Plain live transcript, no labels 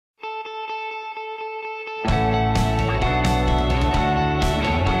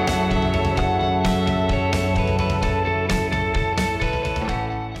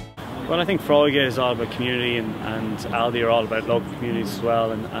Well, I think Foróige is all about community, and Aldi are all about local communities as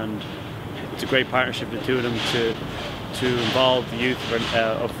well, and it's a great partnership, the two of them, to involve the youth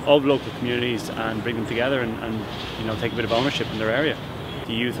of local communities and bring them together and you know, take a bit of ownership in their area.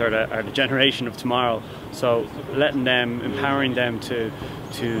 The youth are the generation of tomorrow, so letting them, empowering them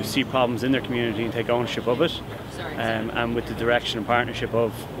to see problems in their community and take ownership of it, and with the direction and partnership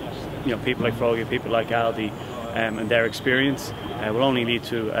of, you know, people like Foróige, people like Aldi, and their experience will only lead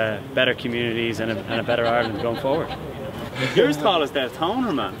to better communities and a better Ireland going forward. You're as tall as Dev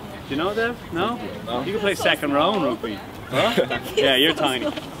Toner, man. Do you know Dev? No? You can play second row in rugby. Huh? Yeah, you're tiny.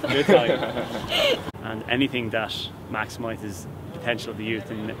 You're tiny. And anything that maximises the potential of the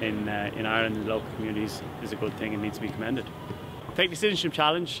youth in Ireland and local communities is a good thing and needs to be commended. Take the Citizenship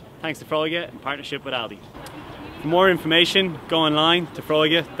Challenge thanks to Foróige in partnership with Aldi. For more information, go online to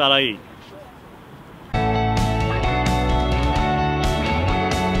foróige.ie.